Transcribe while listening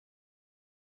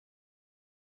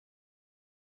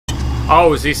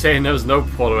Oh, is he saying there's no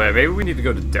portal there? Maybe we need to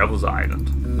go to Devil's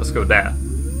Island. Let's go there.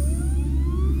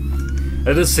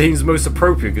 It just seems most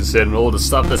appropriate considering all the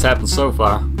stuff that's happened so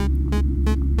far.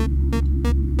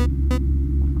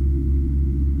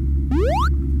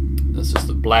 This is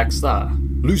the Black Star.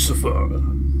 Lucifer.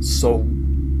 Soul.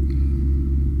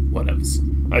 Whatever.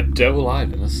 Alright, Devil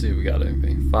Island. Let's see if we got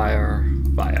anything. Fire.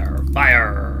 Fire.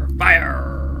 Fire.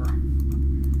 Fire.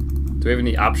 Do we have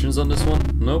any options on this one?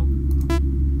 Nope.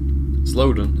 It's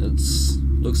loading. It's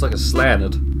looks like it's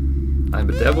slanted. I'm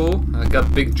a devil. I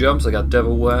got big jumps. I got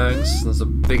devil wings. There's a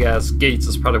big ass gates.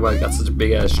 That's probably why I got such a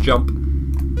big ass jump.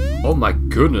 Oh my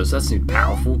goodness, that seems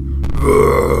powerful.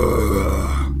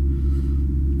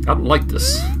 I don't like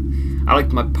this. I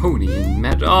like my pony and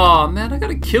man. Oh man, I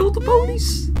gotta kill the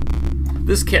ponies.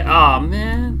 This cat. Oh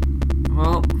man.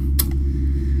 Well,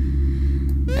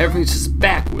 everything's just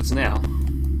backwards now.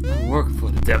 I'm working for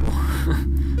the devil.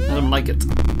 I don't like it.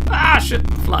 Ah shit!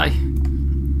 Fly.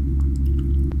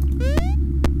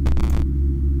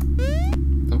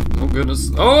 Oh goodness.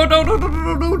 Oh no no no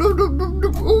no no no no no no.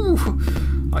 Ooh.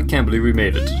 I can't believe we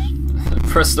made it. I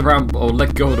pressed the wrong or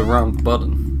let go of the wrong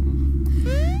button.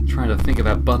 Trying to think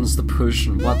about buttons to push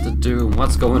and what to do and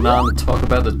what's going on and talk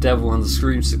about the devil and the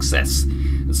scream success.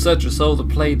 And such a soul to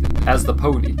play as the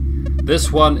pony.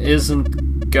 This one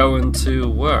isn't going to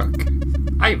work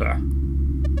either.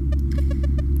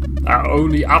 Our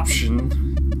only option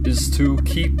is to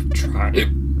keep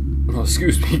trying. Oh,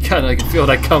 excuse me, kinda I can feel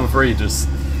that coming for ages.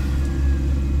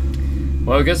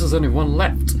 Well, I guess there's only one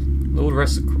left. All the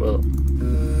rest are well.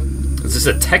 Is this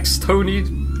a text, Tony?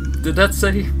 Did that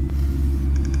say?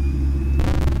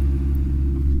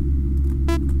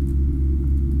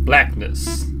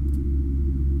 Blackness.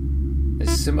 A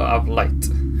simmer of light.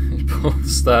 A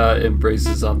star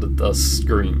embraces on the dust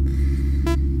screen.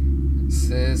 It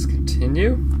says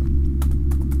continue.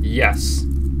 Yes.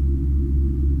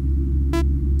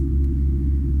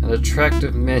 An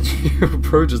attractive menu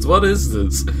approaches. What is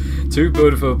this? Two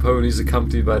beautiful ponies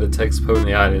accompanied by the text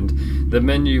Pony Island. The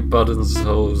menu buttons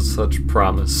hold such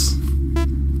promise.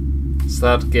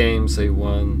 Start game, say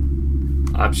one.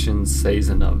 Options says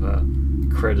another.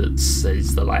 Credits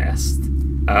says the last.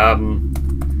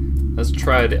 Let's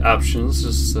try the options.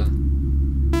 Just a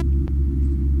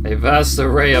vast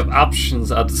array of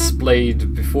options are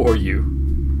displayed before you.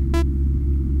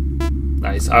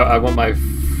 Nice. I want my.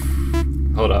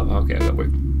 Hold up. Okay, I gotta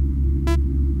wait.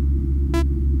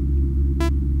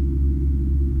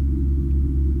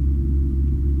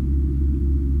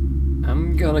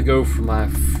 I'm gonna go for my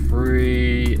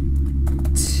free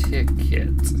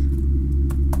ticket.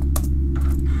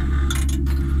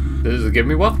 Does it give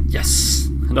me one? Yes!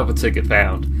 Another ticket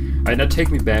found. Alright, now take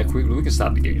me back. We can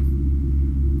start the game.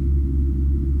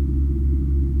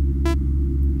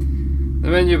 The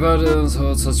menu buttons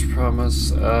hold such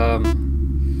promise.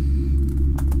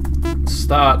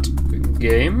 Start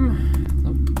game.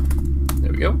 Nope.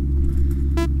 There we go.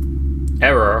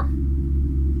 Error.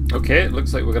 Okay, it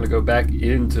looks like we're gonna go back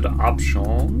into the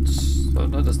options. Oh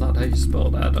no, that's not how you spell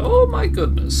that. Oh my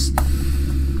goodness.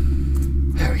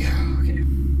 There we go. Okay.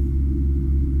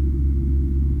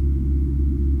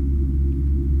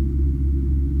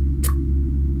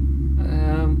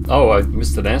 Oh, I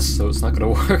missed an S, so it's not gonna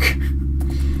work.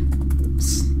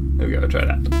 Oops. There we go. Try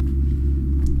that.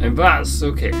 And that's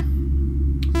okay.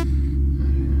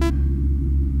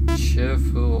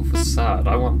 Cheerful facade.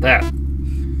 I want that.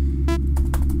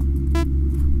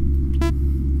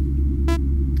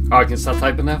 Oh, I can start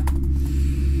typing now?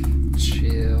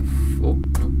 Cheerful. Oh,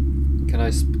 no. Can I...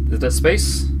 Is that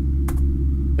space?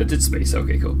 It did space.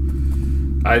 Okay, cool.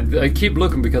 I keep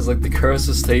looking because like the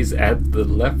cursor stays at the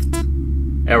left.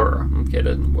 Error. Okay,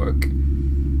 that didn't work.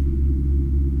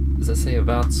 Does that say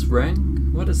about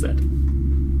rang? What is that?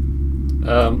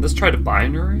 Let's try the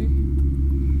binary.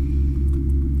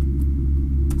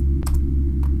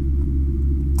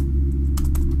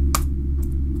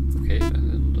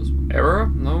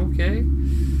 Error? No, okay.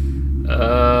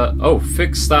 Oh,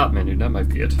 fix start menu. That might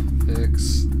be it.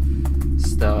 Fix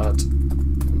start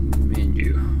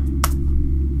menu.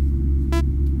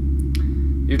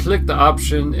 You click the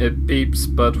option, it beeps,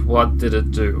 but what did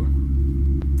it do?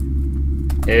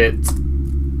 It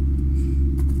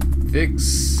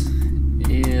fixes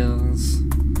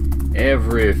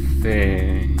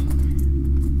everything.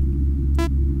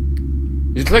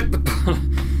 You click the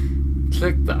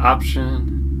click the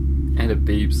option. And it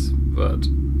beeps, but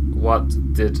what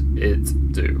did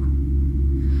it do?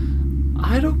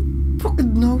 I don't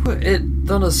fucking know. It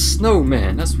done a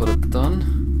snowman. That's what it done.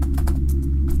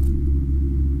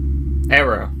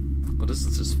 Error. Well, this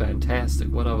is just fantastic.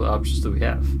 What other options do we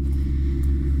have?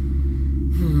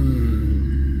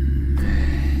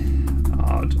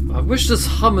 God. I wish this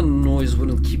humming noise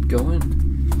wouldn't keep going.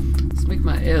 Let's make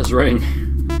my ears ring.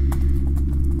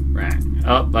 Right.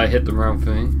 Oh, I hit the wrong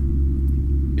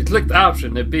thing. You clicked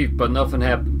option, it beeped, but nothing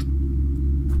happened.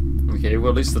 Okay, well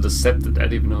at least it accepted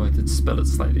that, even though I did spell it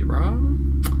slightly wrong.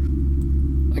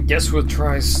 I guess we'll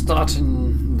try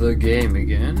starting the game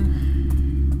again.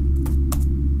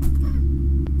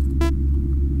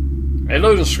 A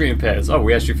loading screen appears. Oh,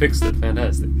 we actually fixed it.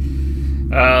 Fantastic.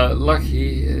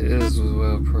 Lucky is a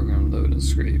well-programmed loading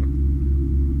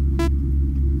screen.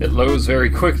 It loads very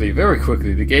quickly, very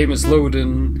quickly. The game is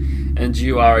loading, and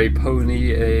you are a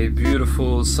pony. A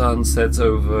beautiful sun sets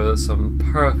over some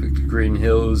perfect green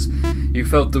hills. You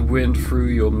felt the wind through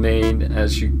your mane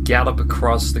as you gallop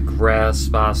across the grass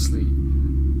sparsely.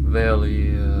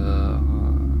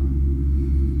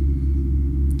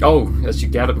 As you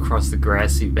gallop across the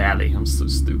grassy valley. I'm so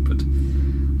stupid.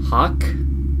 Huck.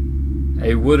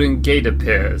 A wooden gate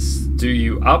appears. Do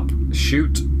you up,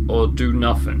 shoot, or do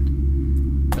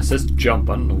nothing? It says jump.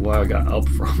 I don't know where I got up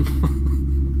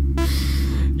from.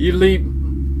 You leap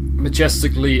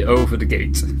majestically over the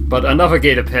gate, but another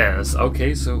gate appears.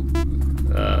 Okay, so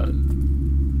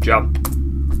jump.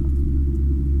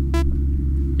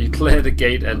 You clear the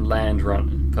gate and land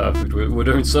running. Perfect. We're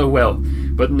doing so well.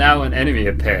 But now an enemy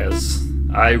appears.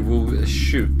 I will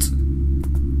shoot.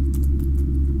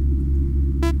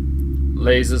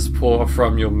 Lasers pour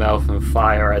from your mouth and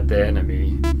fire at the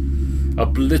enemy,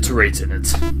 obliterating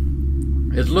it.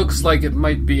 It looks like it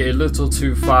might be a little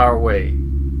too far away.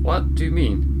 What do you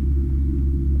mean?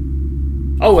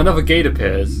 Oh, another gate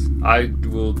appears. I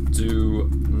will do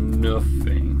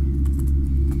nothing.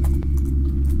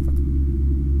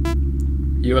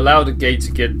 You allow the gate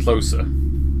to get closer.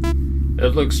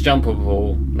 It looks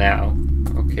jumpable now.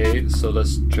 Okay, so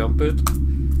let's jump it.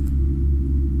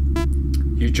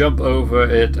 You jump over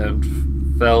it and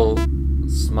felt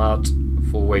smart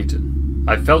for waiting.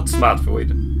 I felt smart for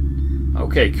waiting.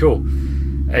 Okay, cool.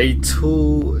 A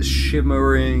tall,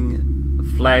 shimmering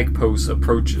flag post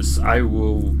approaches. I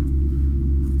will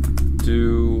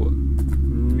do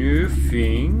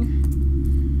nothing.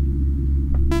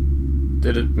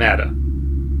 Didn't matter.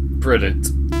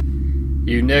 Brilliant.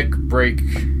 Your neck break.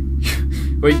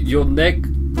 Wait, your neck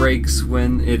breaks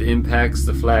when it impacts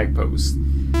the flag post.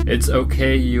 It's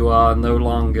okay, you are no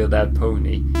longer that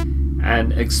pony.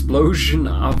 An explosion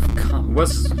of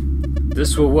what's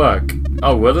this will work.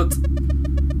 Oh, will it?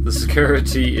 The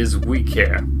security is weak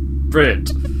here. Brilliant.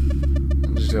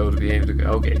 I'm just going to be able to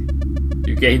go. Okay.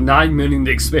 You gain 9 million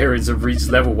experience and reach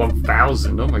level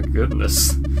 1000. Oh my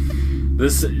goodness.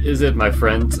 This is it, my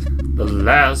friend. The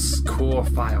last core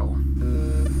file.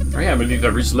 I can't believe I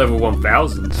reached level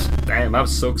 1000. Damn, I'm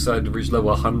so excited to reach level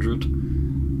 100.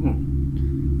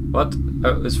 What?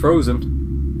 Oh, it's frozen.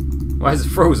 Why is it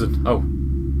frozen? Oh.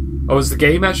 Oh, is the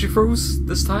game actually froze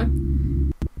this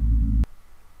time?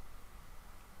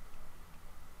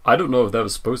 I don't know if that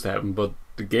was supposed to happen, but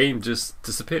the game just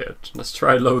disappeared. Let's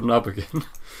try loading up again.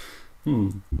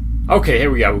 Okay,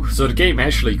 here we go. So the game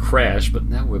actually crashed, but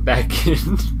now we're back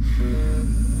in.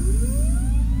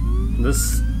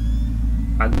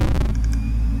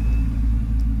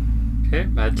 Okay,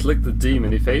 I clicked the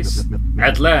demon face.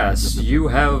 At last, you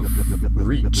have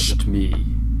reached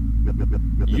me.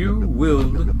 You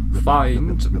will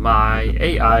find my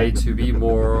AI to be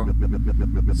more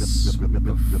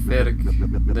pathetic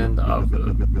than the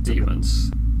other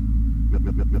demons.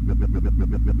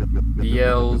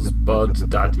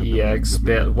 Beelzebud.ex.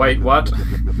 Wait, what?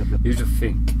 You to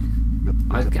think.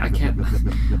 I can't.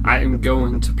 I am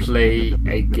going to play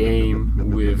a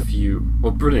game with you.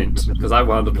 Well, brilliant, because I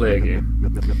wanted to play a game.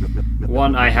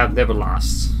 One I have never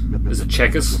lost. Is it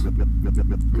checkers?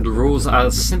 The rules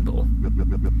are simple.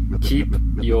 Keep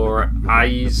your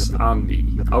eyes on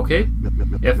me. Okay?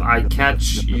 If I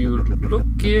catch you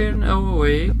looking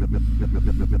away...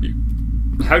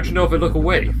 How'd you know if I look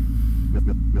away?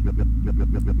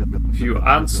 If you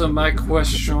answer my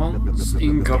questions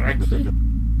incorrectly,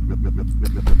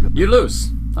 you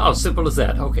lose. Oh, simple as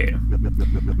that. Okay.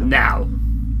 Now,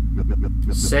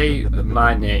 say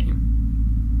my name.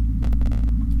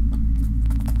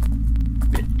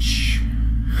 Bitch.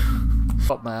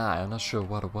 Caught my eye. I'm not sure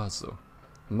what it was though.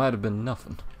 It might have been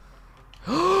nothing.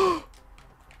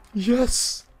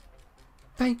 Yes!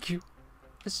 Thank you.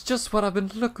 It's just what I've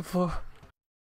been looking for.